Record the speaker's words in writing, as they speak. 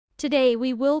Today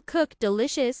we will cook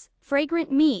delicious,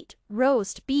 fragrant meat,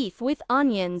 roast beef with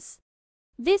onions.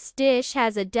 This dish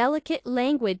has a delicate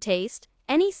languid taste.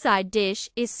 Any side dish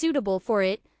is suitable for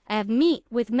it. I have meat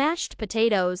with mashed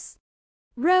potatoes.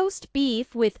 Roast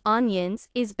beef with onions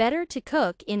is better to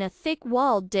cook in a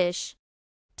thick-walled dish.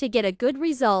 To get a good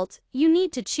result, you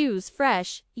need to choose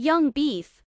fresh, young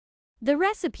beef. The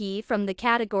recipe from the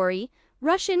category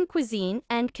Russian cuisine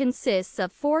and consists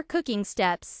of 4 cooking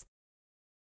steps.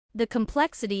 The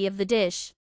complexity of the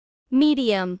dish.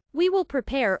 Medium. We will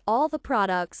prepare all the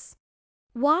products.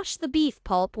 Wash the beef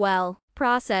pulp well.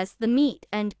 Process the meat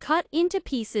and cut into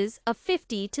pieces of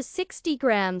 50 to 60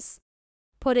 grams.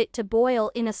 Put it to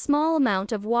boil in a small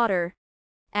amount of water.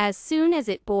 As soon as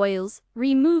it boils,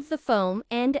 remove the foam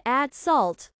and add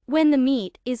salt. When the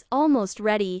meat is almost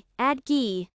ready, add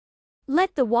ghee.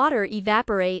 Let the water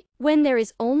evaporate. When there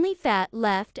is only fat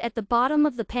left at the bottom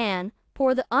of the pan,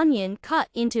 pour the onion cut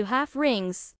into half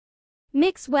rings.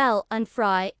 Mix well and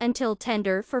fry until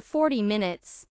tender for 40 minutes.